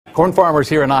Corn farmers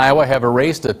here in Iowa have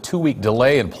erased a 2-week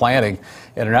delay in planting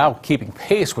and are now keeping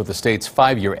pace with the state's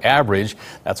 5-year average.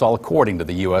 That's all according to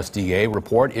the USDA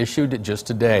report issued just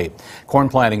today. Corn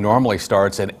planting normally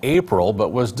starts in April,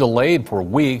 but was delayed for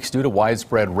weeks due to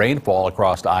widespread rainfall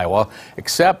across Iowa,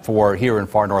 except for here in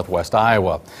far northwest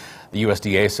Iowa. The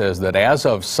USDA says that as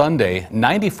of Sunday,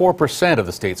 94% of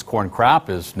the state's corn crop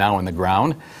is now in the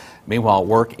ground. Meanwhile,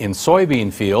 work in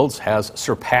soybean fields has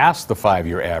surpassed the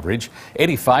 5-year average.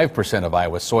 85% of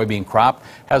Iowa's soybean crop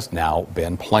has now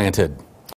been planted.